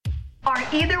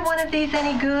either one of these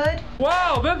any good?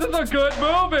 Wow, this is a good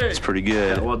movie. It's pretty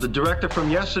good. Yeah, well, the director from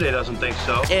yesterday doesn't think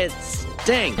so. It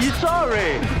stinks. You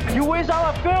sorry? You waste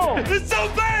our film. It's so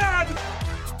bad.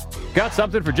 Got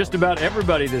something for just about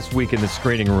everybody this week in the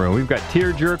screening room. We've got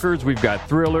tear-jerkers, we've got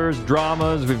thrillers,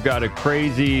 dramas, we've got a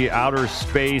crazy outer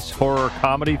space horror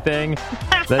comedy thing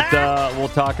that we'll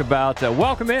talk about.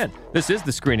 Welcome in. This is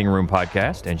the Screening Room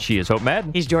Podcast, and she is Hope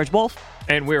Madden. He's George Wolf.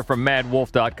 And we're from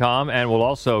madwolf.com, and we'll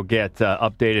also get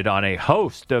updated on a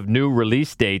host of new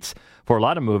release dates for a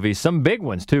lot of movies, some big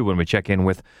ones, too, when we check in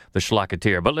with the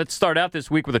Schlocketeer. But let's start out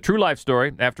this week with a true life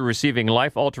story. After receiving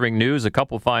life-altering news, a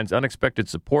couple finds unexpected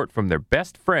support from their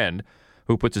best friend,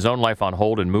 who puts his own life on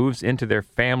hold and moves into their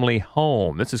family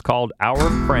home. This is called Our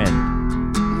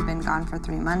Friend. You've been gone for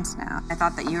 3 months now. I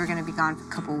thought that you were going to be gone for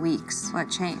a couple weeks. What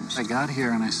changed? I got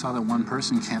here and I saw that one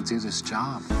person can't do this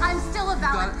job. I'm still a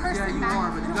valid person, Yeah, you Matt.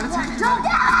 are, but you gotta take it. Don't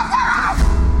get out!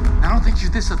 I don't think you're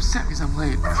this upset because I'm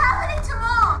late. What's happening to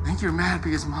Mom? I think you're mad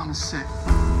because Mom is sick.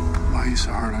 Why are you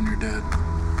so hard on your dad?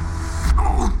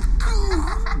 Oh,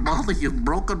 Molly, you've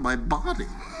broken my body.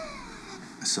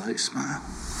 I saw you smile.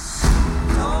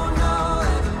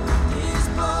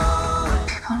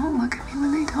 People don't look at me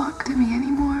when they talk to me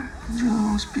anymore. You're the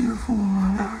most beautiful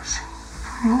woman I've ever seen.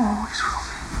 You always will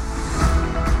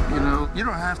be. You know, you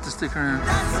don't have to stick around.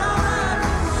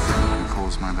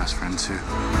 Nicole's my best friend, too.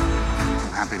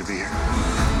 I'm happy to be here.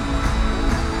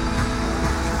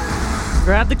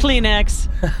 Grab the Kleenex.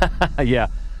 Yeah,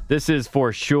 this is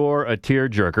for sure a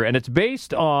tearjerker, and it's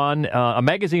based on a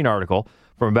magazine article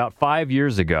from about 5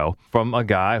 years ago from a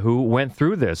guy who went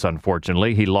through this,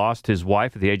 unfortunately. He lost his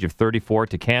wife at the age of 34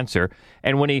 to cancer,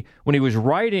 and when he was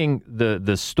writing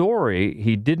the story,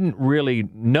 he didn't really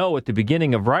know at the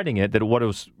beginning of writing it that what it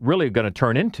was really going to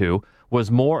turn into was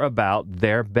more about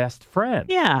their best friend.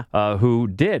 Yeah. Who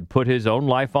did put his own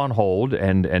life on hold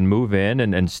and move in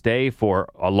and stay for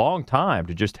a long time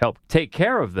to just help take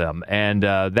care of them. And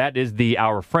that is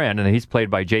Our Friend, and he's played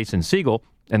by Jason Segel.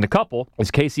 And the couple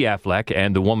is Casey Affleck,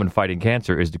 and the woman fighting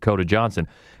cancer is Dakota Johnson.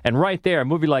 And right there, a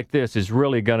movie like this is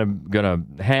really gonna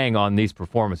hang on these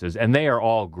performances, and they are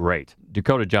all great.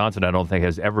 Dakota Johnson, I don't think,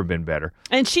 has ever been better.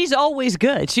 And she's always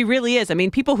good. She really is. I mean,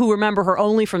 people who remember her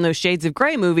only from those Shades of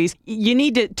Grey movies, you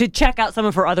need to check out some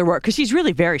of her other work, because she's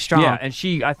really very strong. Yeah, and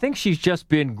I think she's just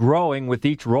been growing with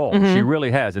each role. Mm-hmm. She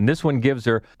really has. And this one gives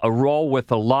her a role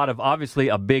with a lot of, obviously,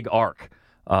 a big arc.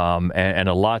 And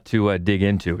a lot to dig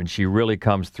into, and she really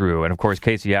comes through. And, of course,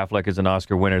 Casey Affleck is an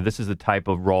Oscar winner. This is the type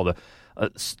of role,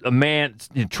 a man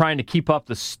trying to keep up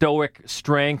the stoic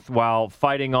strength while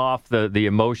fighting off the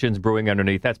emotions brewing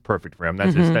underneath. That's perfect for him.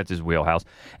 That's his wheelhouse.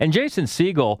 And Jason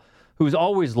Segel, who's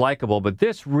always likable, but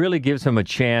this really gives him a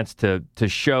chance to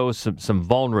show some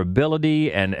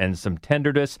vulnerability and some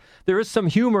tenderness. There is some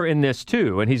humor in this,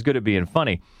 too, and he's good at being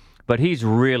funny. But he's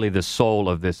really the soul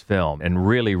of this film, and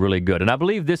really, really good. And I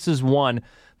believe this is one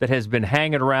that has been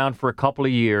hanging around for a couple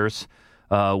of years,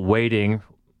 waiting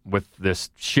with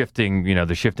this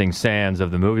shifting sands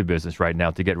of the movie business right now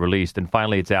to get released. And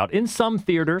finally, it's out in some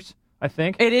theaters, I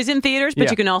think. It is in theaters, but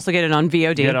you can also get it on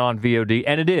VOD. Get it on VOD,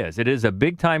 and it is. It is a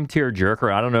big-time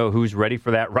tearjerker. I don't know who's ready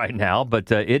for that right now,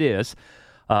 but it is,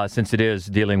 since it is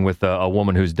dealing with a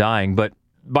woman who's dying. But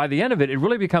by the end of it, it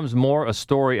really becomes more a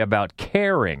story about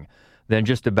caring than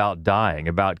just about dying,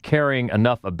 about caring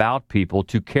enough about people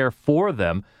to care for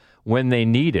them when they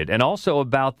need it, and also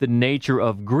about the nature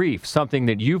of grief, something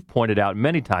that you've pointed out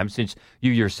many times since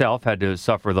you yourself had to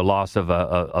suffer the loss of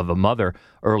a mother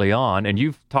early on, and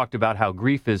you've talked about how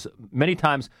grief is many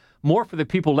times more for the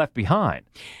people left behind.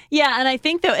 Yeah, and I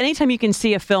think, though, anytime you can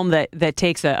see a film that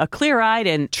takes a clear-eyed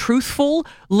and truthful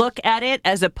look at it,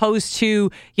 as opposed to,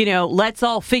 let's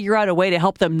all figure out a way to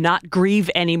help them not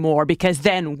grieve anymore, because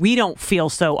then we don't feel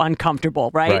so uncomfortable,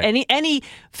 right? Any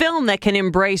film that can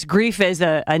embrace grief as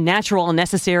a natural and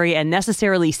necessary and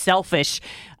necessarily selfish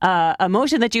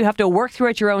emotion that you have to work through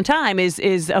at your own time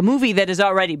is a movie that is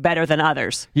already better than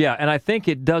others. Yeah, and I think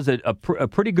it does a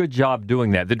pretty good job doing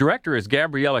that. The director is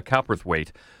Gabriella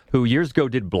Cowperthwaite, who years ago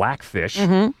did Blackfish,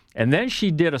 and then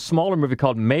she did a smaller movie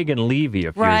called Megan Levy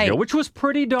a few years ago, which was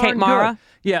pretty darn Kate Mara.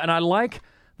 good. Yeah, and I like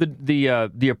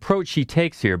the approach she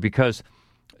takes here, because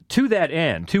to that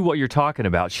end, to what you're talking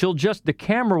about, the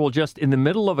camera will just, in the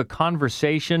middle of a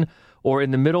conversation or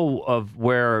in the middle of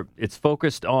where it's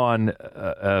focused on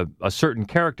a certain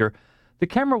character, the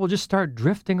camera will just start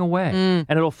drifting away,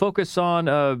 and it'll focus on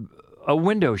a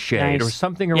window shade or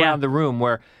something around the room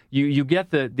where you get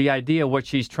the idea what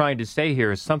she's trying to say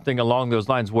here is something along those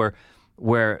lines where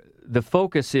the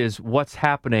focus is what's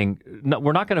happening. No,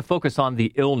 we're not going to focus on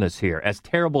the illness here, as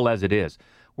terrible as it is.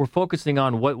 we're focusing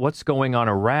on what's going on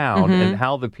around and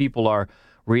how the people are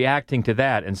reacting to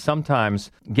that, and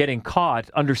sometimes getting caught,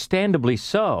 understandably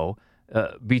so,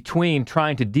 between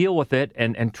trying to deal with it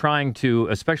and trying to,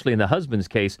 especially in the husband's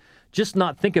case, just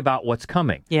not think about what's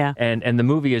coming. Yeah. And the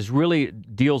movie really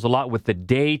deals a lot with the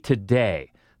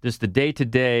day-to-day, just the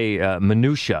day-to-day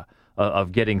minutia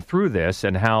of getting through this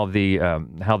and how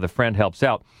the friend helps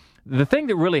out. The thing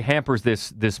that really hampers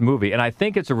this movie, and I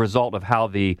think it's a result of how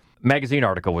the magazine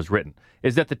article was written,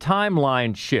 is that the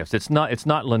timeline shifts. It's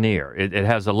not linear. It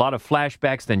has a lot of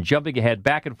flashbacks, then jumping ahead,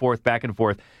 back and forth, back and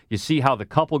forth. You see how the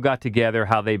couple got together,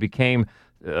 how they became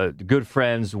good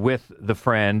friends with the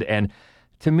friend, and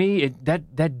to me,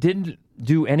 that didn't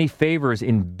do any favors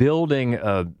in building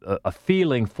a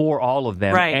feeling for all of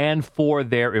them and for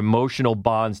their emotional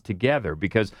bonds together.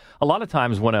 Because a lot of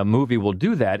times when a movie will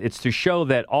do that, it's to show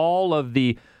that all of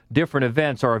the different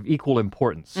events are of equal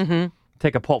importance.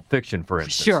 Take a Pulp Fiction, for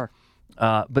instance. Sure.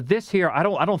 But this here, I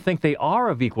don't think they are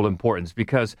of equal importance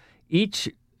because each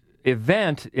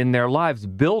event in their lives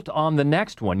built on the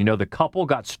next one. You know, the couple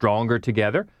got stronger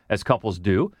together, as couples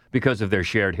do, because of their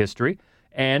shared history.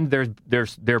 And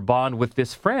their bond with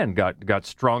this friend got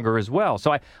stronger as well.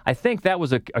 So I think that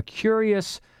was a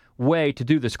curious way to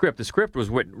do the script. The script was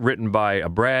written by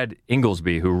Brad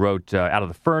Inglesby, who wrote Out of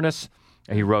the Furnace.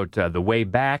 He wrote The Way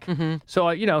Back. So,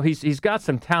 he's got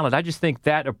some talent. I just think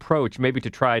that approach, maybe to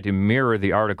try to mirror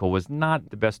the article, was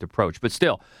not the best approach. But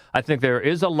still, I think there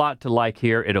is a lot to like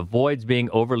here. It avoids being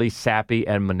overly sappy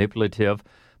and manipulative.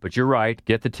 But you're right.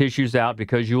 Get the tissues out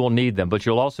because you will need them. But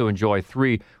you'll also enjoy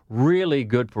 3 really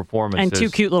good performances. And 2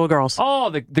 cute little girls.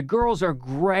 Oh, the girls are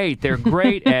great. They're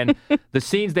great. And the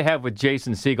scenes they have with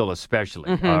Jason Segel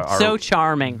especially are so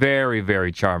charming. Very,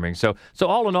 very charming. So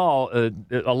all in all,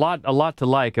 a lot to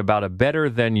like about a better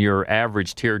than your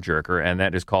average tearjerker, and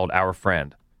that is called Our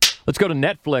Friend. Let's go to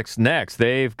Netflix next.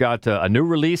 They've got a new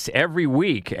release every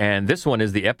week, and this one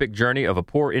is the epic journey of a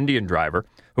poor Indian driver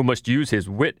who must use his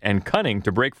wit and cunning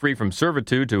to break free from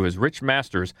servitude to his rich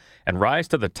masters and rise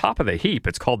to the top of the heap.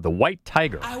 It's called The White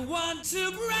Tiger. I want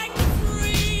to break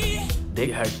free. They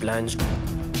had plans.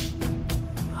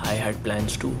 I had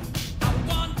plans too. I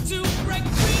want to break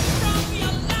free from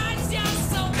your lies. You're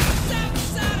so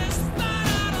self-satisfied.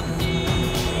 I don't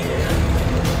need.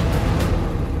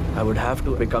 I would have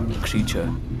to become the creature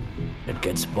that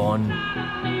gets born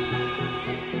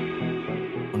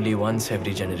only once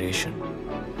every generation.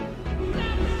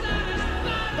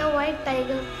 The white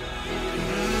tiger.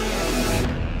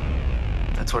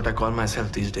 That's what I call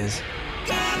myself these days.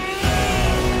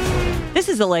 This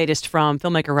is the latest from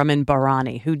filmmaker Ramin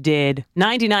Bahrani, who did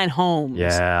 99 Homes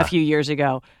a few years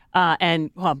ago. And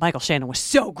Michael Shannon was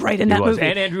so great in that movie.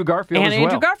 And Andrew Garfield as well. And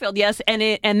Andrew Garfield, yes.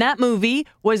 And that movie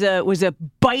was a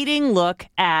biting look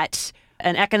at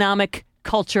an economic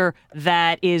culture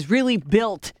that is really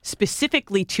built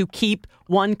specifically to keep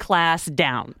one class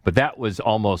down. But that was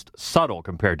almost subtle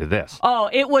compared to this. Oh,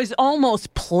 it was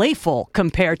almost playful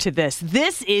compared to this.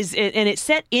 This is, and it's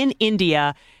set in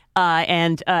India,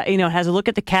 and it has a look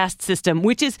at the caste system,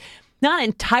 which is not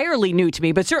entirely new to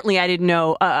me, but certainly I didn't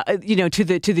know, to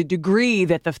the degree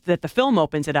that the film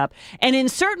opens it up. And in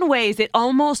certain ways, it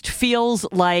almost feels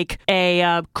like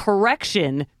a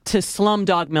correction to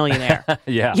Slumdog Millionaire.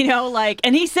 Yeah.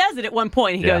 And he says it at one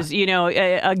point. He goes,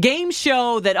 a game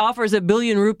show that offers $1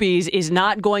 billion rupees is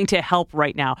not going to help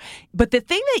right now. But the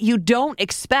thing that you don't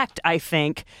expect, I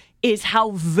think, is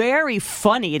how very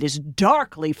funny it is,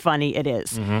 darkly funny it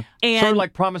is. And sort of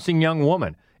like Promising Young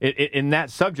Woman. In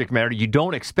that subject matter, you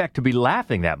don't expect to be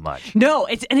laughing that much. No,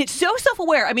 it's so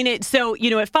self-aware. I mean, it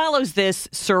follows this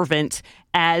servant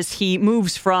as he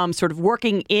moves from sort of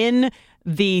working in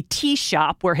the tea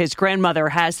shop where his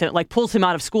grandmother pulls him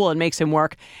out of school and makes him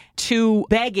work, to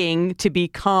begging to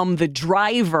become the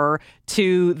driver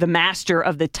to the master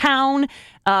of the town,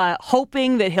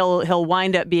 hoping that he'll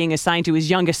wind up being assigned to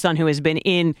his youngest son, who has been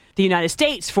in the United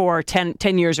States for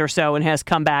 10 years or so and has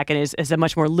come back and has a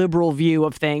much more liberal view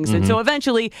of things. And so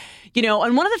eventually,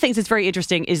 and one of the things that's very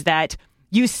interesting is that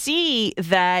you see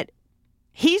that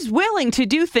he's willing to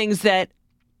do things that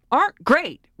aren't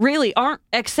great, really aren't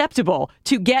acceptable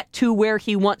to get to where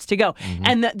he wants to go.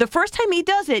 And the first time he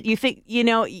does it, you think,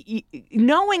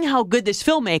 knowing how good this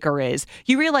filmmaker is,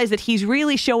 you realize that he's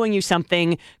really showing you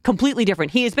something completely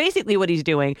different. He is basically what he's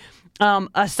doing,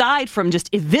 aside from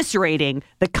just eviscerating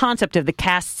the concept of the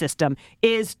caste system,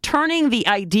 is turning the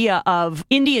idea of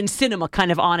Indian cinema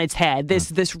kind of on its head.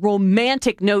 This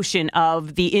romantic notion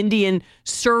of the Indian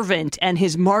servant and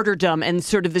his martyrdom, and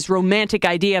sort of this romantic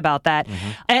idea about that.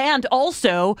 And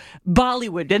also also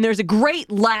Bollywood. And there's a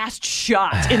great last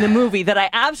shot in the movie that I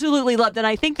absolutely loved. And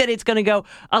I think that it's going to go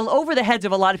over the heads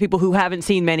of a lot of people who haven't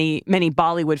seen many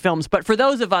Bollywood films. But for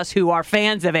those of us who are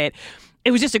fans of it,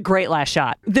 it was just a great last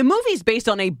shot. The movie's based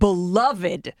on a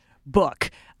beloved book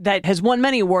that has won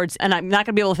many awards, and I'm not going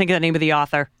to be able to think of the name of the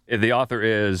author. The author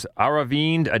is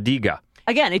Aravind Adiga.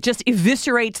 Again, it just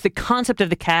eviscerates the concept of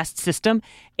the caste system,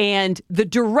 and the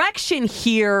direction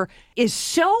here is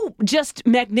so just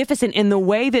magnificent in the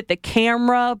way that the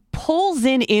camera pulls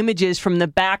in images from the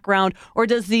background or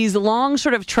does these long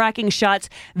sort of tracking shots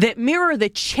that mirror the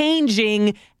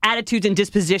changing attitudes and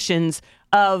dispositions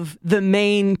of the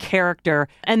main character.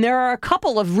 And there are a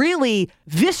couple of really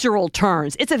visceral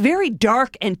turns. It's a very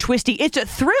dark and twisty, it's a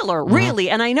thriller, really.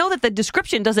 And I know that the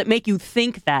description doesn't make you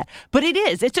think that, but it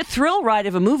is. It's a thrill ride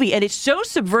of a movie, and it's so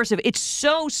subversive. It's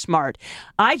so smart.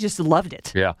 I just loved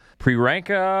it. Yeah.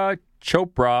 Priyanka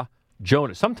Chopra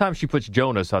Jonas. Sometimes she puts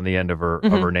Jonas on the end of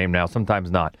her name now, sometimes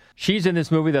not. She's in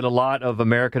this movie that a lot of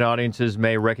American audiences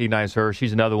may recognize her.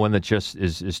 She's another one that just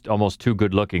is almost too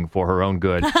good looking for her own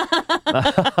good.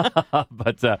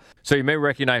 But so you may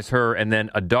recognize her, and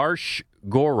then Adarsh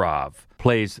Gaurav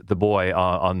plays the boy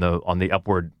on the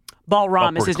upward.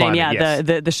 Balram is his name, climate, yeah,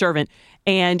 yes. the servant.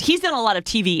 And he's done a lot of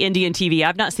TV, Indian TV.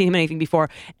 I've not seen him in anything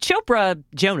before. Chopra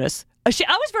Jonas. I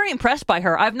was very impressed by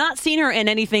her. I've not seen her in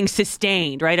anything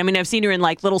sustained, right? I mean, I've seen her in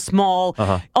like little small,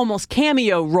 almost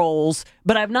cameo roles,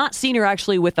 but I've not seen her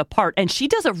actually with a part. And she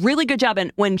does a really good job.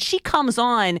 And when she comes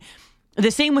on,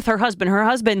 the same with her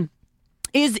husband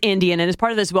is Indian and is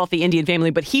part of this wealthy Indian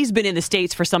family, but he's been in the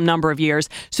States for some number of years.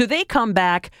 So they come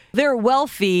back, they're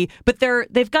wealthy, but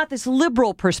they've got this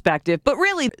liberal perspective. But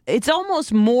really, it's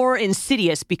almost more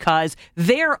insidious because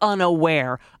they're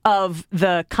unaware of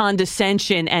the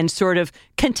condescension and sort of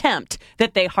contempt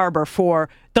that they harbor for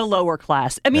the lower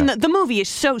class. I mean, the movie is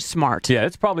so smart. Yeah,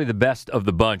 it's probably the best of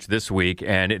the bunch this week,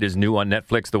 and it is new on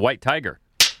Netflix, The White Tiger.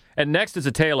 And next is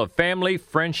a tale of family,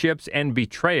 friendships, and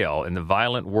betrayal in the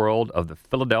violent world of the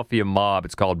Philadelphia mob.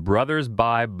 It's called Brothers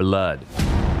by Blood. Put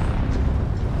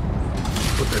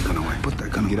that gun away. Put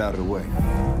that gun. Get out of the way.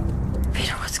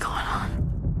 Peter, what's going on?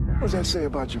 What does that say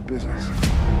about your business?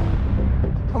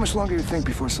 How much longer do you think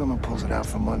before someone pulls it out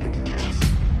from under you?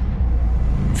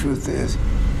 Truth is,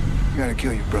 you gotta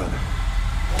kill your brother.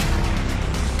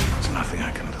 There's nothing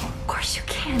I can do. Of course you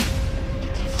can.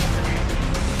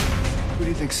 Who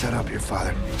do you think set up your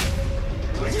father?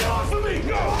 Get off of me!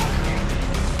 Go!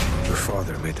 Your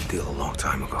father made the deal a long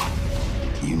time ago.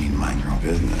 You need to mind your own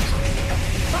business.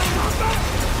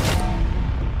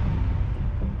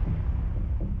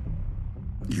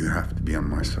 You have to be on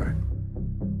my side.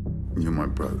 You're my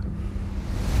brother.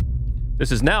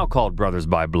 This is now called Brothers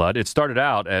by Blood. It started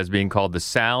out as being called The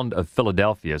Sound of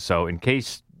Philadelphia. So in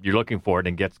case you're looking for it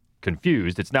and gets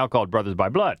confused, it's now called Brothers by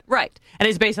Blood. Right. And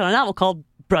it's based on a novel called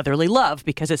Brotherly Love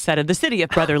because it's set in the city of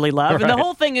brotherly love. Right. And the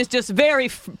whole thing is just very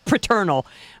paternal.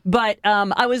 But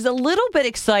I was a little bit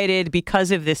excited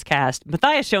because of this cast.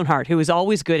 Matthias Schoenhardt, who is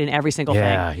always good in every single thing.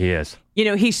 Yeah, he is. You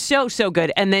know, he's so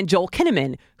good. And then Joel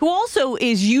Kinnaman, who also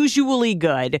is usually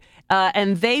good.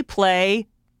 And they play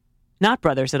not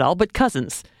brothers at all, but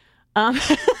cousins.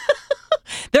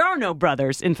 There are no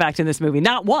brothers, in fact, in this movie.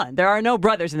 Not one. There are no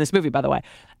brothers in this movie, by the way.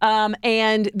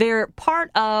 And they're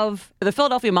part of the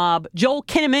Philadelphia mob. Joel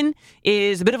Kinnaman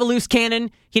is a bit of a loose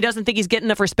cannon. He doesn't think he's getting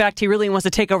enough respect. He really wants to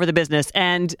take over the business.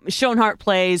 And Schoenhardt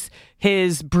plays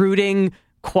his brooding,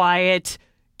 quiet,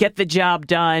 get the job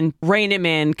done, rein him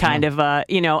in kind of,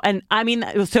 and I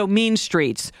mean, so Mean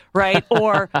Streets, right?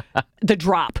 Or The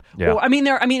Drop. Yeah. Or,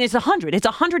 it's 100. It's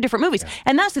 100 different movies. Yeah.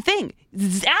 And that's the thing.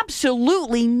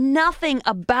 Absolutely nothing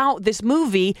about this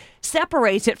movie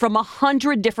separates it from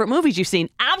 100 different movies you've seen.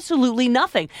 Absolutely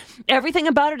nothing. Everything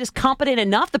about it is competent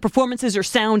enough. The performances are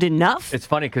sound enough. It's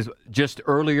funny because just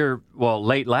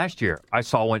late last year, I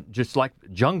saw one just like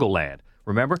Jungle Land.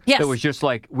 Remember? Yes. It was just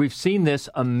like, we've seen this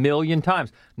a million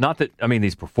times. Not that,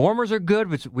 these performers are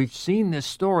good, but we've seen this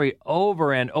story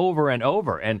over and over and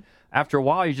over. And after a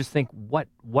while, you just think, what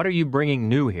are you bringing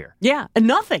new here? Yeah,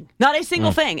 nothing. Not a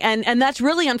single thing. And that's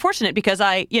really unfortunate because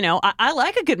I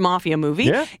like a good mafia movie.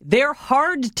 Yeah. They're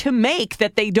hard to make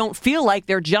that they don't feel like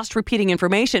they're just repeating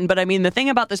information. But the thing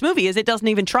about this movie is it doesn't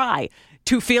even try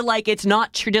to feel like it's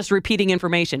not just repeating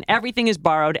information. Everything is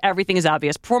borrowed. Everything is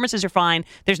obvious. Performances are fine.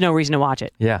 There's no reason to watch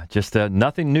it. Yeah, just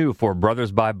nothing new for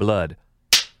Brothers by Blood.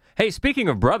 Hey, speaking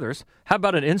of brothers, how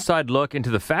about an inside look into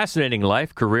the fascinating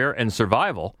life, career, and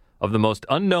survival of the most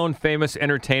unknown famous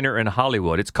entertainer in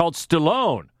Hollywood? It's called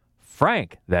Stallone,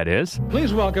 Frank, that is.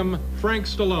 Please welcome Frank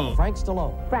Stallone. Frank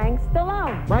Stallone. Frank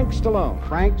Stallone. Frank Stallone.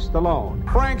 Frank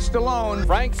Stallone. Frank Stallone.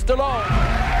 Frank Stallone.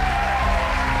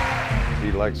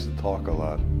 He likes to talk a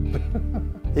lot.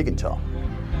 He can talk.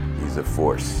 He's a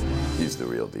force. He's the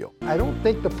real deal. I don't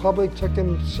think the public took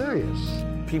him serious.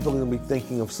 People are going to be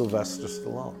thinking of Sylvester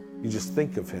Stallone. You just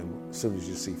think of him as soon as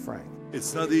you see Frank.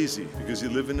 It's not easy because you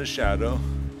live in the shadow,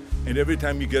 and every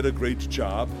time you get a great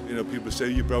job, people say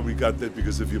you probably got that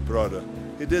because of your brother.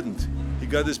 He didn't. He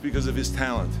got this because of his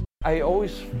talent. I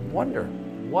always wonder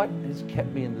what has kept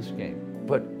me in this game.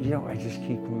 But, I just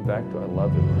keep coming back to it. I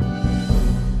love it.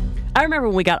 I remember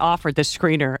when we got offered the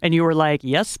screener and you were like,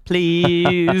 yes,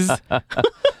 please.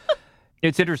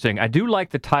 It's interesting. I do like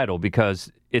the title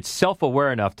because it's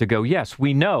self-aware enough to go, yes,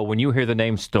 we know when you hear the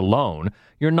name Stallone,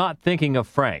 you're not thinking of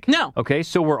Frank. No. Okay,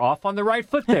 so we're off on the right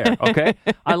foot there, okay?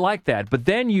 I like that. But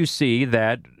then you see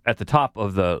that at the top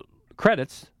of the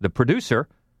credits, the producer,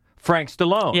 Frank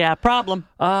Stallone. Yeah, problem.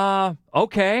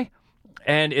 Okay.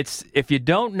 And if you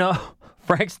don't know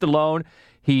Frank Stallone,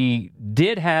 he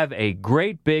did have a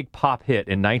great big pop hit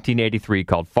in 1983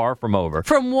 called Far From Over.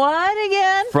 From what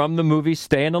again? From the movie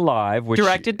Staying Alive, which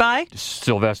directed by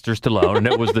Sylvester Stallone, and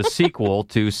it was the sequel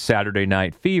to Saturday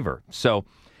Night Fever. So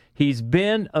he's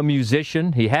been a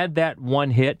musician. He had that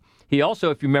one hit. He also,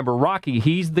 if you remember Rocky,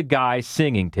 he's the guy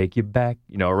singing Take You Back,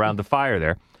 around the fire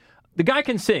there. The guy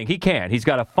can sing. He can. He's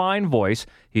got a fine voice.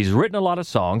 He's written a lot of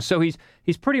songs. So he's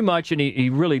pretty much, and he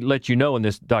really lets you know in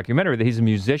this documentary that he's a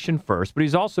musician first, but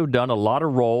he's also done a lot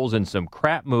of roles in some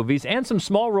crap movies and some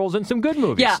small roles in some good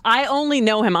movies. Yeah, I only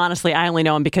know him, honestly,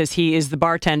 because he is the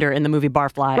bartender in the movie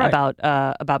Barfly about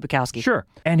Bukowski. Sure.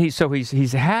 And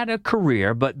he's had a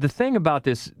career, but the thing about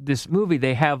this movie,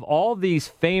 they have all these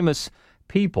famous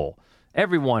people.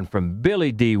 Everyone from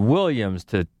Billy D. Williams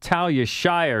to Talia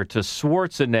Shire to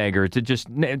Schwarzenegger to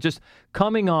just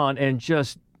coming on and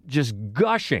just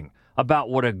gushing about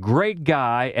what a great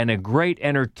guy and a great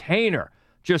entertainer,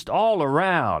 just all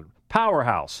around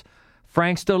powerhouse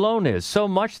Frank Stallone is. So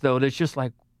much, though, that it's just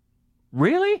like,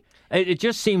 really? It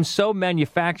just seems so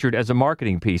manufactured as a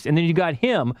marketing piece. And then you got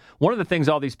him. One of the things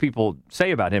all these people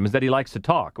say about him is that he likes to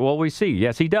talk. Well, we see.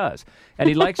 Yes, he does. And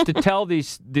he likes to tell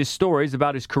these stories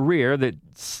about his career that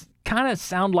kind of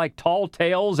sound like tall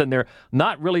tales, and they're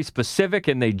not really specific,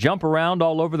 and they jump around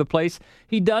all over the place.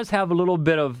 He does have a little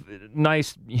bit of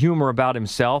nice humor about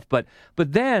himself, but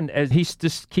then as he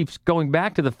just keeps going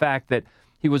back to the fact that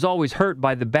he was always hurt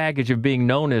by the baggage of being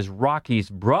known as Rocky's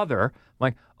brother. I'm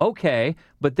like, okay,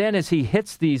 but then as he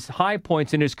hits these high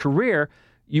points in his career,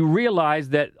 you realize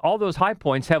that all those high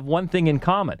points have one thing in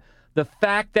common: the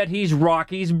fact that he's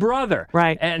Rocky's brother.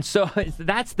 Right. And so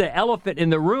that's the elephant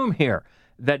in the room here.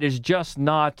 That is just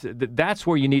not, that's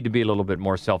where you need to be a little bit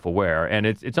more self-aware. And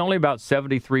it's only about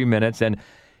 73 minutes, and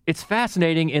it's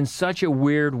fascinating in such a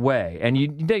weird way. And you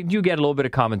get a little bit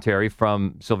of commentary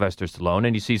from Sylvester Stallone,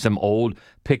 and you see some old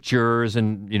pictures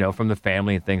and, from the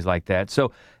family and things like that.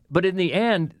 So, but in the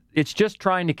end, it's just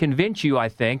trying to convince you, I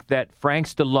think, that Frank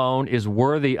Stallone is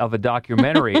worthy of a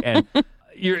documentary. And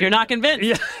you're not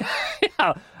convinced.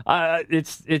 Yeah.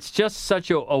 It's just such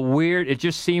a weird, it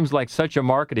just seems like such a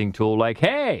marketing tool. Like,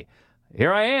 hey,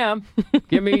 here I am.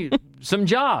 Give me some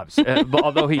jobs.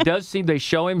 Although they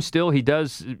show him still, he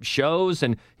does shows,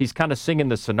 and he's kind of singing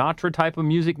the Sinatra type of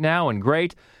music now, and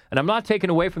great. And I'm not taking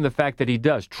away from the fact that he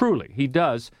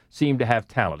does seem to have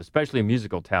talent, especially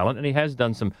musical talent, and he has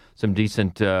done some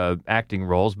decent acting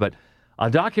roles. But a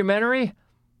documentary?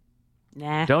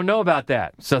 Nah. Don't know about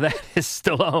that. So that is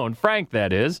Stallone. Frank,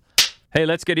 that is. Hey,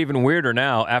 let's get even weirder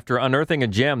now. After unearthing a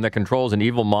gem that controls an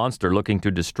evil monster looking to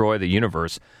destroy the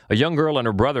universe, a young girl and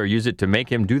her brother use it to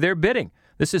make him do their bidding.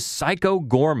 This is Psycho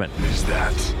Goreman. Is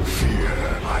that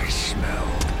fear I smell?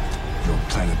 Your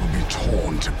planet will be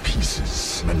torn to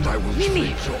pieces, and I will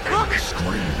Mimi, treat your look. angry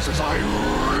screams as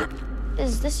I rip.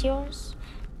 Is this yours?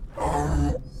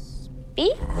 Oh.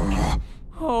 B?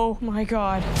 Oh my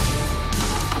god.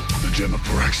 The gem of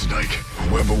Paraxidike.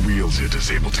 Whoever wields it is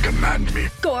able to command me.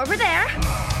 Go over there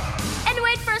and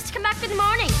wait for us to come back in the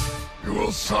morning. You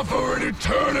will suffer an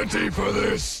eternity for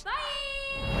this.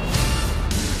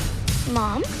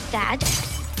 Mom, Dad,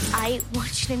 I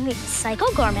want you to meet Psycho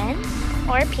Goreman,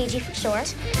 or PG for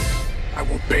short. I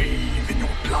will bathe in your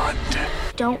blood.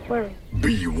 Don't worry.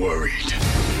 Be worried.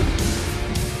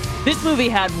 This movie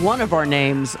had one of our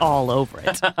names all over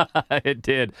it. It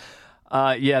did.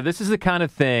 Yeah, this is the kind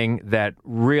of thing that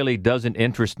really doesn't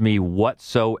interest me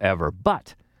whatsoever.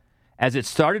 But as it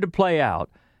started to play out,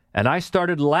 and I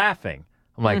started laughing,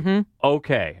 I'm I'm like,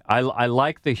 okay, I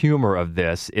like the humor of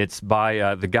this. It's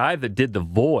by the guy that did The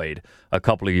Void a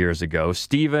couple of years ago,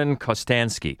 Steven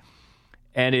Kostanski.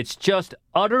 And it's just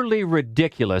utterly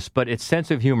ridiculous, but its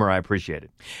sense of humor I appreciated.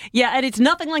 Yeah, and it's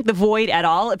nothing like The Void at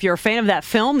all. If you're a fan of that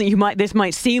film, this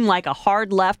might seem like a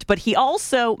hard left, but he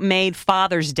also made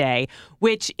Father's Day,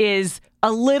 which is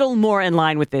a little more in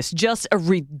line with this. Just a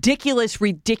ridiculous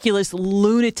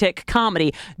lunatic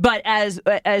comedy, but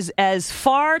as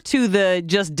far to the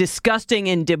just disgusting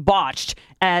and debauched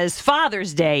as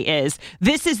Father's Day is,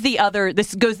 this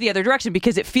goes the other direction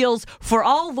because it feels for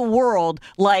all the world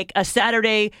like a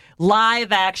Saturday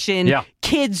live action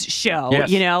kids show,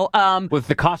 yes. With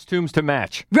the costumes to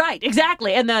match. Right,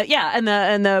 exactly. And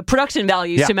the production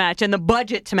values to match and the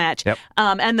budget to match. Yep.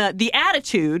 And the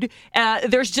attitude,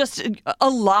 there's just a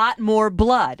lot more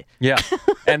blood. Yeah.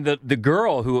 And the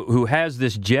girl who has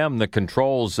this gem that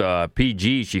controls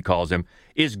PG, she calls him,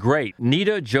 is great.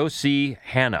 Nita Josie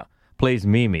Hanna plays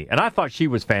Mimi, and I thought she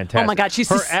was fantastic. Oh my God, she's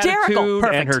her hysterical. Attitude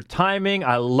Perfect. And her timing,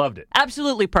 I loved it.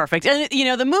 Absolutely perfect. And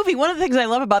the movie, one of the things I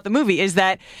love about the movie is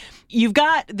that you've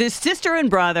got this sister and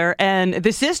brother, and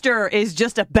the sister is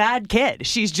just a bad kid.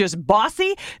 She's just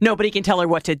bossy. Nobody can tell her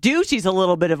what to do. She's a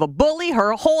little bit of a bully.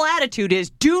 Her whole attitude is,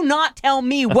 do not tell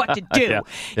me what to do.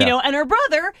 And her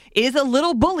brother is a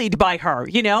little bullied by her.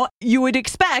 You would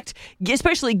expect,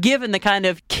 especially given the kind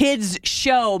of kids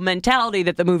show mentality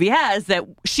that the movie has, that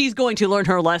she's going to learn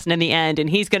her lesson in the end, and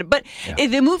he's going to. But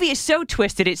the movie is so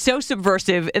twisted, it's so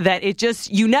subversive that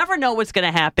you never know what's going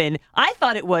to happen. I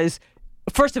thought it was,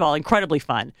 first of all, incredibly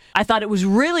fun. I thought it was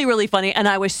really, really funny, and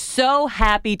I was so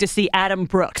happy to see Adam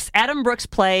Brooks. Adam Brooks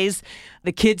plays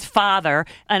the kid's father,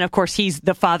 and of course, he's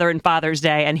the father in Father's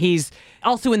Day, and he's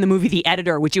also in the movie The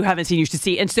Editor, which you haven't seen, you should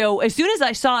see. And so as soon as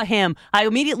I saw him, I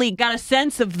immediately got a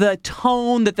sense of the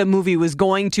tone that the movie was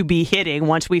going to be hitting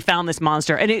once we found this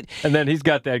monster. And then he's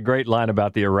got that great line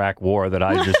about the Iraq War that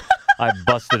I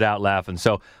busted out laughing.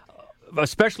 So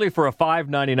especially for a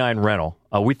 $5.99 rental,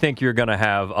 we think you're going to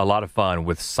have a lot of fun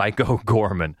with Psycho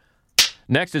Goreman.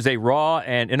 Next is a raw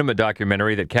and intimate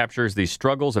documentary that captures the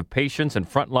struggles of patients and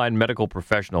frontline medical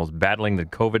professionals battling the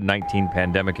COVID-19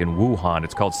 pandemic in Wuhan.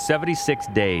 It's called 76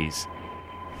 Days.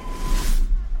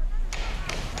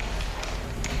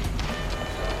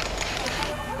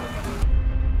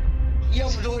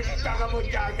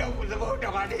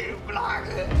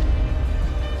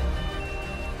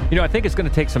 I think it's going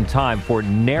to take some time for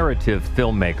narrative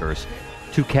filmmakers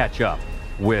to catch up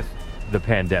with the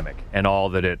pandemic and all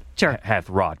that it hath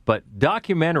wrought. But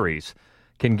documentaries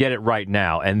can get it right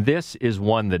now, and this is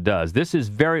one that does. This is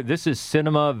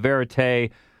cinema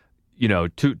verite,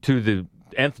 to the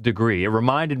nth degree. It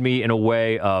reminded me in a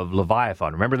way of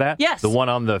Leviathan. Remember that? Yes. The one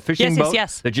on the fishing boat?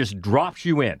 Yes. That just drops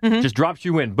you in. Just drops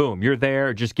you in. Boom. You're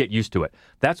there. Just get used to it.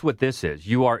 That's what this is.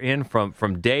 You are in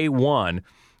from day one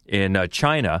in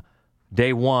China,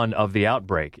 day one of the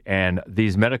outbreak. And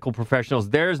these medical professionals,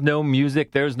 there's no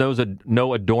music, there's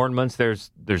no adornments,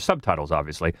 there's subtitles,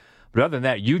 obviously. But other than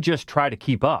that, you just try to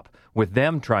keep up with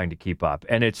them trying to keep up.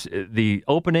 And the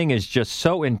opening is just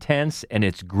so intense and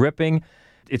it's gripping.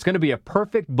 It's going to be a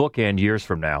perfect bookend years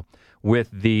from now with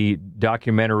the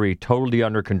documentary Totally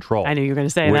Under Control. I knew you were going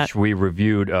to say that. Which we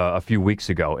reviewed a few weeks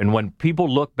ago. And when people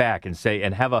look back and say,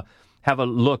 and have a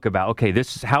look about, okay,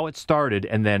 this is how it started,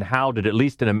 and then how did, at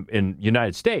least in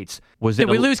United States, did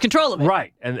we lose control of it?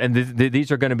 Right. And these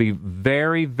are going to be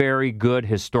very, very good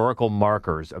historical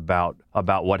markers about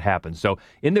what happened. So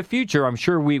in the future, I'm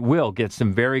sure we will get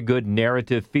some very good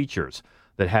narrative features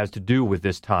that has to do with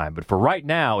this time. But for right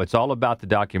now, it's all about the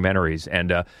documentaries.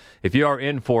 And if you are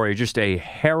in for just a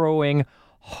harrowing,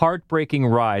 heartbreaking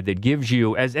ride that gives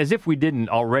you, as if we didn't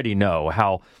already know,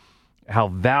 how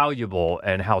valuable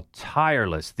and how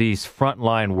tireless these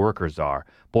frontline workers are.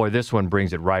 Boy, this one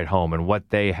brings it right home, and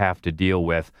what they have to deal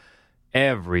with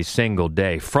every single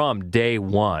day from day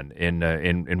one in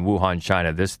Wuhan,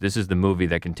 China. This is the movie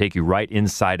that can take you right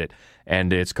inside it,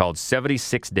 and it's called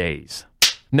 76 Days.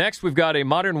 Next, we've got a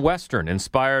modern Western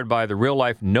inspired by the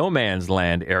real-life no man's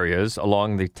land areas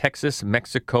along the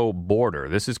Texas-Mexico border.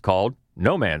 This is called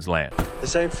No Man's Land.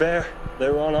 This ain't fair. They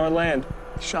were on our land.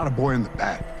 Shot a boy in the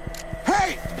back.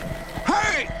 Hey!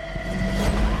 Hey!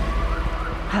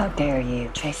 How dare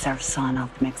you chase our son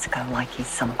off Mexico like he's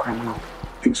some criminal?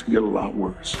 Things can get a lot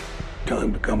worse. Tell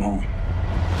him to come home.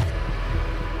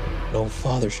 No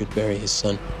father should bury his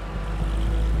son.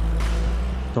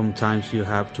 Sometimes you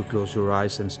have to close your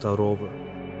eyes and start over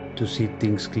to see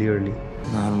things clearly.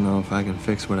 I don't know if I can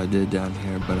fix what I did down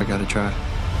here, but I gotta try.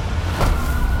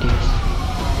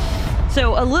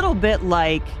 So a little bit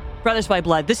like Brothers by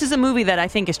Blood. This is a movie that I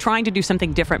think is trying to do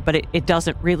something different, but it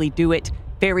doesn't really do it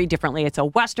very differently. It's a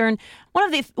Western. One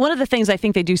of the things I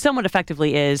think they do somewhat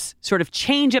effectively is sort of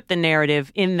change up the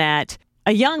narrative in that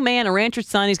a young man, a rancher's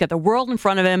son, he's got the world in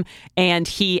front of him, and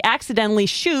he accidentally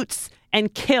shoots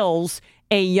and kills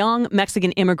a young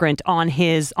Mexican immigrant on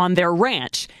their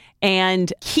ranch.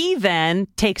 And he then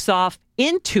takes off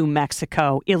into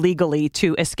Mexico illegally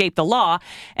to escape the law.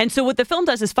 And so what the film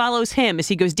does is follows him as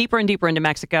he goes deeper and deeper into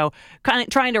Mexico, kind of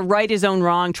trying to right his own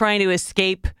wrong, trying to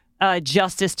escape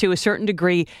justice to a certain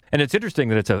degree. And it's interesting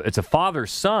that it's a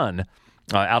father-son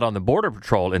out on the border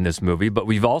patrol in this movie, but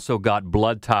we've also got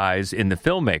blood ties in the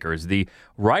filmmakers. The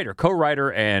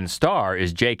co-writer and star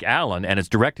is Jake Allen, and it's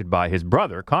directed by his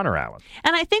brother, Connor Allen.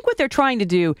 And I think what they're trying to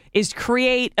do is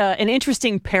create an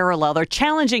interesting parallel. They're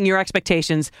challenging your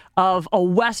expectations of a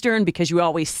Western because you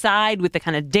always side with the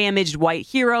kind of damaged white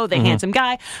hero, the handsome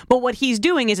guy. But what he's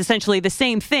doing is essentially the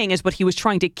same thing as what he was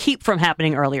trying to keep from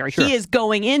happening earlier. Sure. He is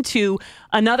going into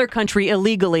another country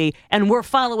illegally, and we're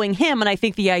following him. And I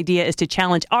think the idea is to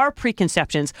challenge our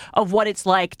preconceptions of what it's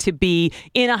like to be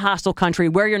in a hostile country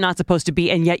where you're not supposed to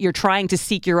be, and yet you're trying to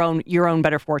seek your own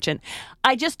better fortune.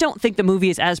 I just don't think the movie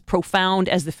is as profound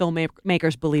as the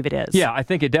filmmakers believe it is. Yeah, I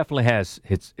think it definitely has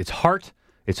its heart.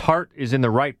 Its heart is in the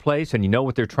right place, and you know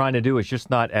what they're trying to do. It's just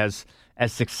not as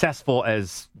successful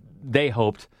as they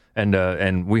hoped.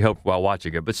 And we hoped while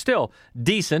watching it, but still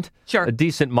decent. Sure. A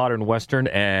decent modern Western,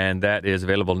 and that is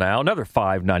available now. Another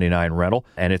 $5.99 rental,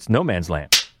 and it's No Man's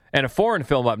Land. And a foreign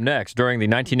film up next. During the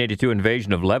 1982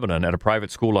 invasion of Lebanon at a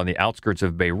private school on the outskirts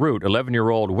of Beirut,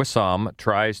 11-year-old Wissam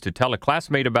tries to tell a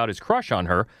classmate about his crush on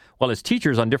her, while his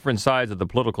teachers on different sides of the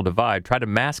political divide try to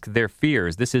mask their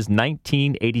fears. This is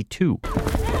 1982.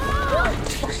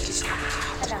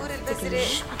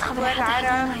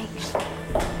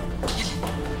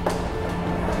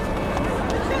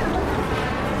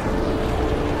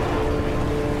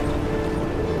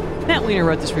 Matt Weiner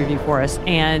wrote this review for us,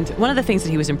 and one of the things that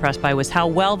he was impressed by was how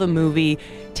well the movie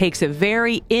takes a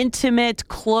very intimate,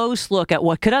 close look at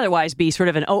what could otherwise be sort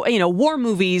of war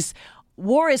movies.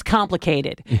 War is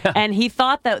complicated, and he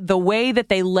thought that the way that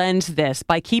they lend this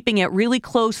by keeping it really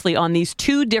closely on these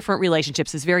two different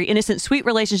relationships, this very innocent, sweet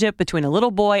relationship between a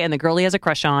little boy and the girl he has a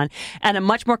crush on, and a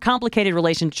much more complicated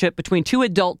relationship between two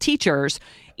adult teachers.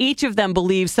 Each of them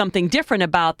believes something different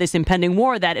about this impending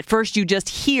war that at first you just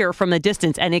hear from the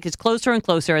distance, and it gets closer and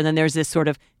closer, and then there's this sort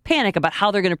of panic about how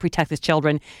they're going to protect his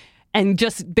children and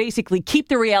just basically keep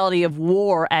the reality of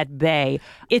war at bay.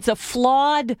 It's a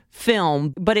flawed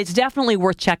film, but it's definitely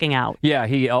worth checking out. Yeah,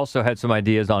 he also had some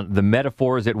ideas on the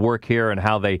metaphors at work here and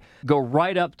how they go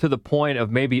right up to the point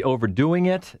of maybe overdoing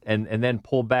it and then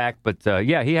pull back. But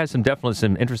he has definitely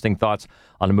some interesting thoughts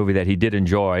on a movie that he did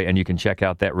enjoy, and you can check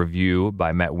out that review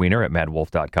by Matt Weiner at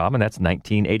madwolf.com, and that's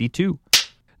 1982.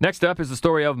 Next up is the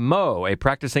story of Mo, a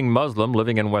practicing Muslim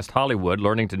living in West Hollywood,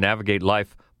 learning to navigate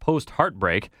life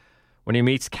post-heartbreak, when he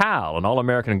meets Cal, an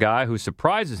all-American guy who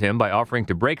surprises him by offering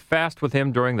to break fast with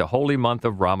him during the holy month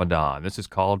of Ramadan. This is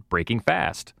called Breaking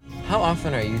Fast. How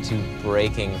often are you two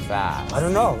breaking fast? I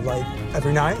don't know, like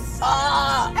every night?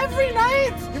 Every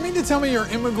night? You mean to tell me your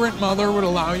immigrant mother would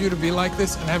allow you to be like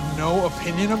this and have no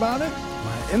opinion about it?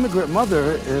 My immigrant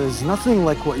mother is nothing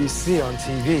like what you see on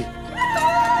TV.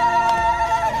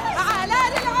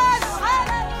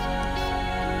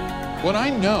 What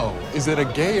I know is that a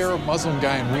gay Arab Muslim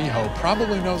guy in Riho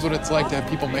probably knows what it's like to have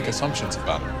people make assumptions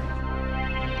about him.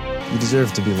 You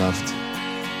deserve to be loved.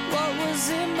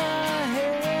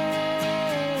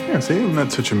 Yeah, see, isn't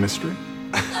that such a mystery?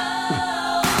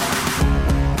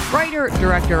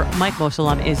 Writer-director Mike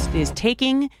Mosallam is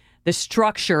taking the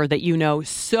structure that you know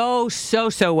so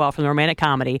well from the romantic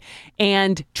comedy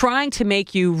and trying to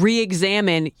make you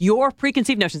re-examine your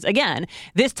preconceived notions, again,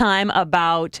 this time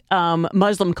about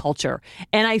Muslim culture.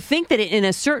 And I think that in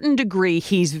a certain degree,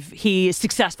 he is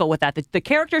successful with that. The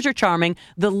characters are charming.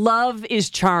 The love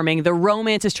is charming. The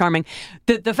romance is charming.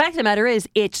 The fact of the matter is,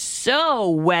 it's so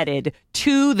wedded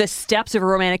to the steps of a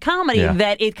romantic comedy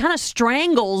that it kind of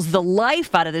strangles the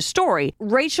life out of the story.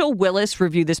 Rachel Willis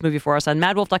reviewed this movie for us on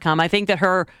madwolf.com. I think that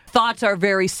her thoughts are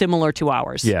very similar to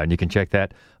ours. Yeah, and you can check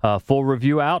that full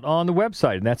review out on the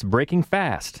website, and that's Breaking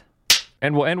Fast.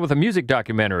 And we'll end with a music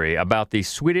documentary about the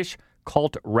Swedish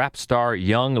cult rap star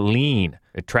Young Lean.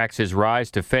 It tracks his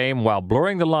rise to fame while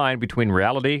blurring the line between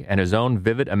reality and his own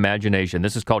vivid imagination.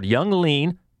 This is called Young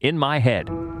Lean, In My Head.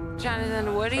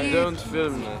 Jonathan, what are you... Don't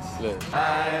film this.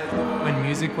 When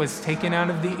music was taken out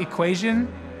of the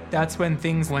equation, that's when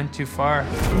things went too far.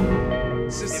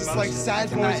 It's just this like sad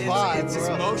boys vibe. It's this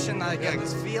emotion that I get,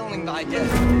 this feeling that I get.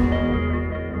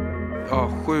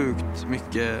 sjukt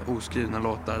mycket oskrivna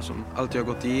låtar som allt jag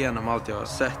har gått igenom, allt jag har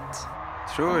sett.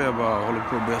 Tror jag bara håller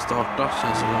på att börja starta,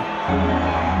 känns som det.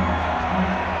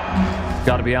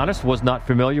 Gotta be honest, was not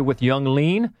familiar with Young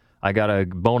Lean. I got a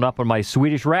bone up on my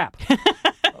Swedish rap.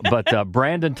 But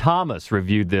Brandon Thomas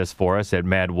reviewed this for us at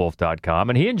madwolf.com,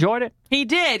 and he enjoyed it. He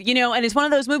did, and it's one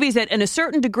of those movies that, in a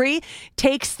certain degree,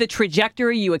 takes the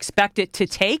trajectory you expect it to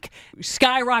take.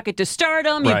 Skyrocket to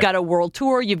stardom, you've got a world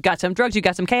tour, you've got some drugs, you've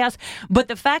got some chaos. But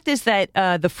the fact is that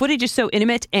the footage is so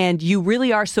intimate, and you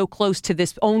really are so close to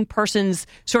this own person's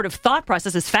sort of thought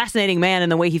process, this fascinating man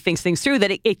and the way he thinks things through,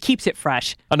 that it keeps it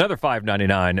fresh. Another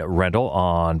 $5.99 rental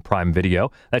on Prime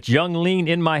Video. That's Young Lean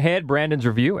in My Head, Brandon's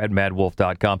review at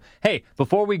madwolf.com. Hey,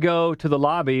 before we go to the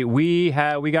lobby, we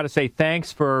got to say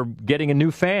thanks for getting a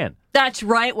new fan. That's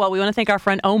right. Well, we want to thank our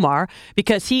friend Omar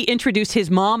because he introduced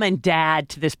his mom and dad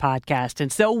to this podcast.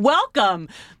 And so welcome,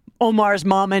 Omar's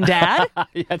mom and dad.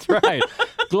 That's right.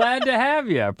 Glad to have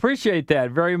you. Appreciate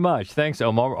that very much. Thanks,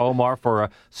 Omar, for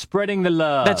spreading the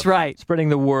love. That's right. Spreading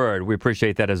the word. We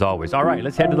appreciate that as always. All right,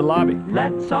 let's head to the lobby.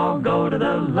 Let's all go to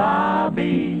the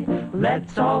lobby.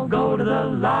 Let's all go to the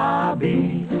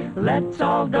lobby. Let's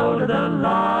all go to the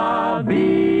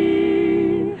lobby.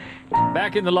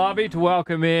 Back in the lobby to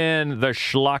welcome in the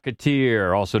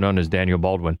Schlocketeer, also known as Daniel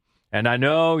Baldwin. And I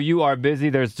know you are busy.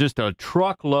 There's just a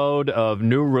truckload of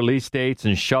new release dates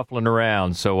and shuffling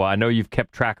around, so I know you've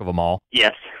kept track of them all.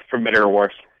 Yes, for better or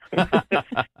worse.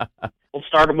 We'll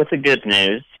start with the good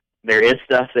news. There is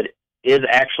stuff that is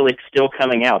actually still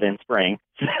coming out in spring.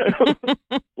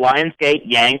 Lionsgate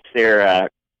yanked their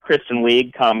Kristen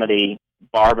Wiig comedy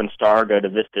Barb and Star Go to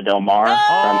Vista Del Mar.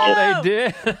 Oh, they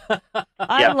did.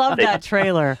 I love that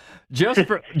trailer. Just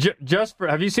for,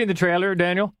 have you seen the trailer,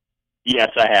 Daniel?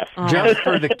 Yes, I have. Just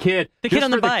for the kid. The kid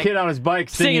on the bike. The kid on his bike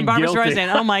singing Barbra Guilty.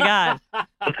 Streisand. Oh, my God.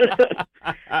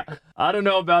 I don't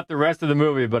know about the rest of the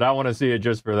movie, but I want to see it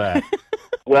just for that.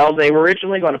 Well, they were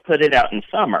originally going to put it out in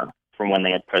summer from when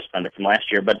they had postponed it from last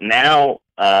year, but now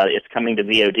it's coming to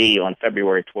VOD on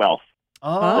February 12th.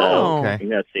 Oh, okay. You're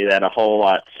going to see that a whole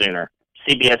lot sooner.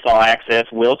 CBS All Access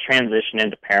will transition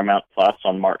into Paramount Plus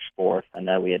on March 4th. I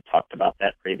know we had talked about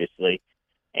that previously.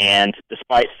 And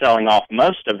despite selling off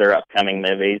most of their upcoming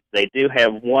movies, they do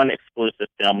have one exclusive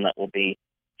film that will be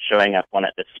showing up on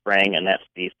it this spring, and that's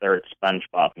the third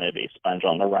SpongeBob movie, Sponge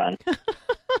on the Run.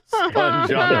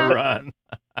 Sponge on the Run.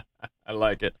 I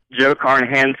like it. Joe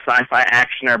Carnahan's sci-fi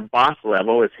actioner Boss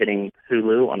Level is hitting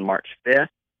Hulu on March 5th.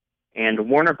 And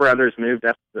Warner Brothers moved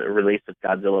up the release of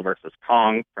Godzilla vs.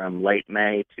 Kong from late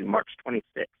May to March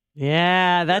 26th.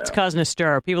 Yeah, that's causing a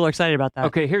stir. People are excited about that.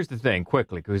 Okay, here's the thing,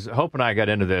 quickly, because Hope and I got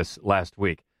into this last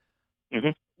week. Mm-hmm.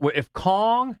 Well, if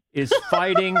Kong is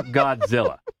fighting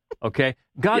Godzilla, okay,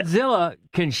 Godzilla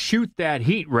can shoot that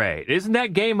heat ray. Isn't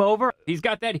that game over? He's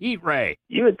got that heat ray.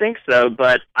 You would think so,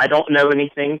 but I don't know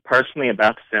anything personally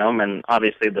about the film, and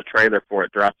obviously the trailer for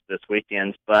it drops this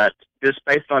weekend, but just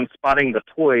based on spotting the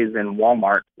toys in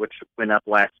Walmart, which went up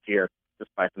last year,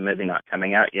 despite the movie not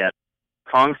coming out yet,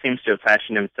 Kong seems to have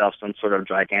fashioned himself some sort of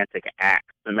gigantic axe,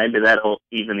 and maybe that'll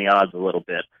even the odds a little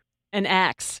bit. An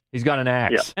axe. He's got an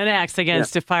axe. Yeah. An axe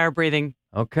against a fire-breathing.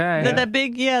 Okay. The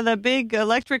big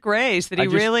electric rays that he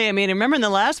remember in the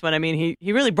last one, he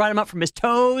really brought him up from his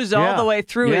toes all the way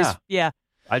through his,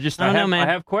 I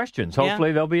have questions.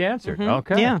 Hopefully they'll be answered. Mm-hmm.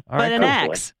 Okay. Yeah, all but right, an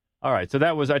axe. All right, so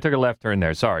I took a left turn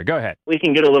there. Sorry, go ahead. We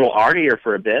can get a little artier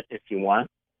for a bit if you want.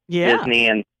 Yeah. Disney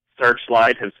and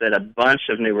Searchlight have said a bunch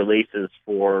of new releases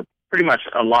for pretty much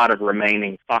a lot of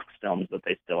remaining Fox films that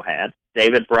they still had.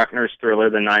 David Bruckner's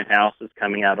thriller The Ninth House is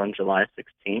coming out on July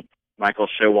 16th. Michael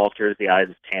Showalter's The Eyes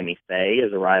of Tammy Faye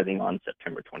is arriving on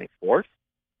September 24th.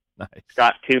 Nice.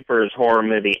 Scott Cooper's horror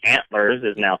movie Antlers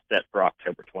is now set for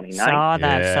October 29th. Saw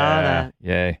that.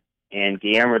 Yay. And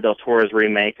Guillermo del Toro's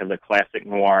remake of the classic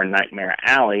noir Nightmare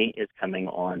Alley is coming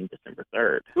on December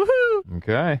 3rd. Woohoo!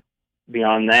 Okay.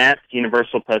 Beyond that,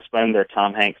 Universal postponed their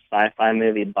Tom Hanks sci-fi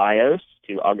movie Bios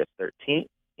to August 13th.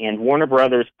 And Warner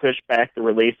Brothers pushed back the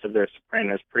release of their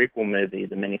Sopranos prequel movie,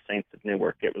 The Many Saints of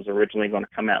Newark. It was originally going to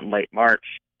come out in late March.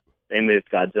 They moved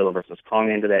Godzilla vs. Kong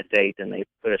into that date, and they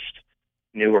pushed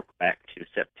Newark back to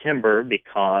September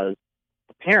because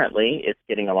apparently it's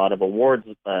getting a lot of awards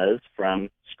buzz from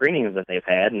screenings that they've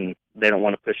had, and they don't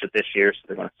want to push it this year, so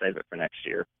they're going to save it for next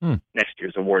year. Next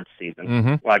year's awards season.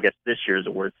 Mm-hmm. Well, I guess this year's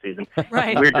awards season.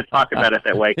 Right. Weird to talk about it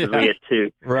that way because we had two.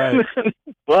 Right.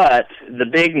 But the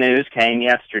big news came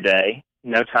yesterday.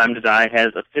 No Time to Die has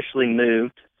officially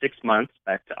moved 6 months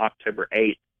back to October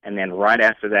 8th, and then right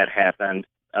after that happened,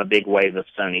 a big wave of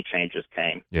Sony changes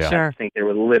came. Yeah. Sure. I think they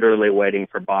were literally waiting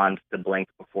for Bond to blink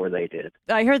before they did.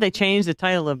 I heard they changed the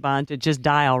title of Bond to just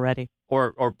Die Already.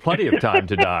 Or plenty of time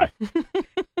to die.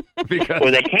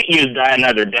 Well, they can't use Die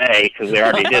Another Day because they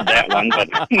already did that one.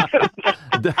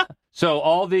 But So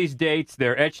all these dates,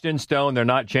 they're etched in stone. They're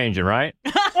not changing, right?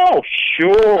 Oh,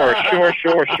 sure.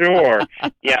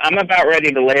 Yeah, I'm about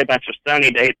ready to lay a bunch of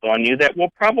Sony dates on you that will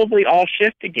probably all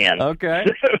shift again. Okay.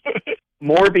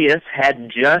 Morbius had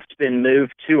just been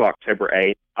moved to October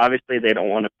 8th. Obviously, they don't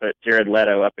want to put Jared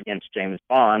Leto up against James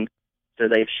Bond, so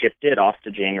they've shipped it off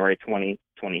to January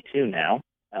 2022 now.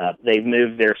 They've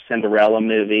moved their Cinderella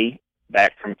movie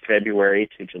back from February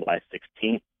to July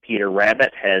 16th. Peter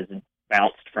Rabbit has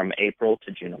bounced from April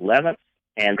to June 11th.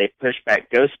 And they pushed back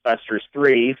Ghostbusters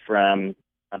 3 from,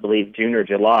 I believe, June or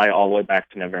July all the way back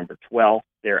to November 12th.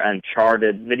 Their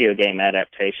Uncharted video game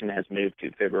adaptation has moved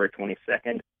to February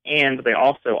 22nd. And they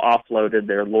also offloaded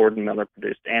their Lord &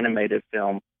 Miller-produced animated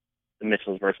film, The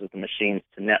Mitchells vs. the Machines,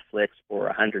 to Netflix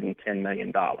for $110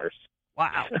 million.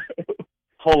 Wow.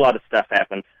 Whole lot of stuff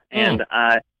happened. And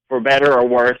for better or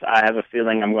worse, I have a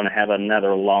feeling I'm going to have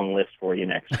another long list for you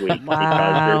next week.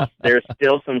 Wow. Because there's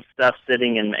still some stuff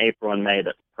sitting in April and May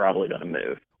that's probably going to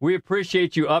move. We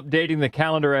appreciate you updating the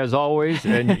calendar as always,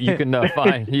 and you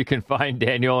can find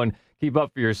Daniel and keep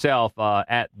up for yourself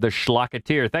at the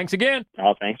Schlocketeer. Thanks again.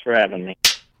 Oh, thanks for having me.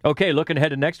 Okay, looking ahead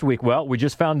to next week. Well, we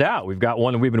just found out we've got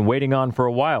one that we've been waiting on for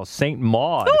a while. Saint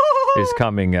Maud is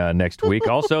coming next week.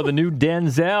 Also, the new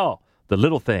Denzel, The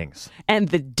Little Things, and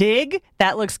The Dig.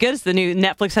 That looks good. It's the new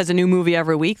Netflix has a new movie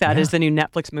every week. That is the new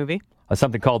Netflix movie.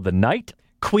 Something called The Night,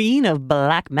 Queen of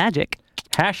Black Magic,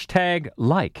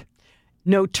 #like.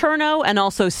 Noturno, and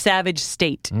also Savage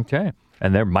State. Okay.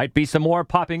 And there might be some more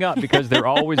popping up because there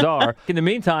always are. In the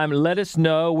meantime, let us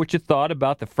know what you thought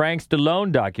about the Frank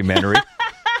Stallone documentary.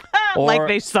 Like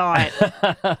they saw it.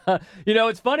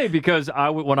 It's funny because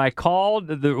when I called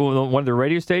one of the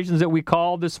radio stations that we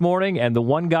called this morning, and the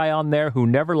one guy on there who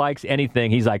never likes anything,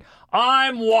 he's like,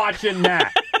 I'm watching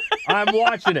that. I'm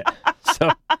watching it. So,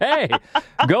 hey,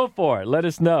 go for it. Let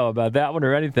us know about that one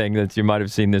or anything that you might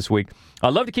have seen this week.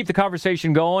 I'd love to keep the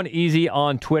conversation going. Easy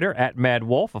on Twitter at Mad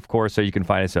Wolf. Of course, so you can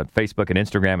find us on Facebook and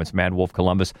Instagram. It's Mad Wolf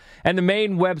Columbus. And the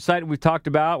main website we've talked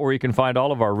about where you can find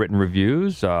all of our written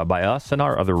reviews by us and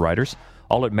our other writers,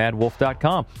 all at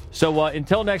madwolf.com. So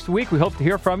until next week, we hope to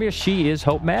hear from you. She is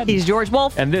Hope Madden. He's George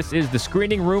Wolf. And this is the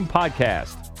Screening Room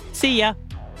Podcast. See ya.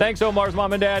 Thanks, Omar's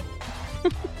mom and dad.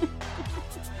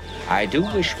 I do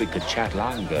wish we could chat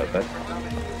longer, but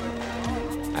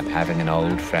I'm having an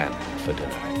old friend for dinner.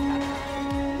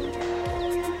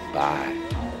 Bye.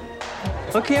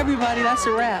 Okay, everybody, that's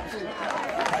a wrap.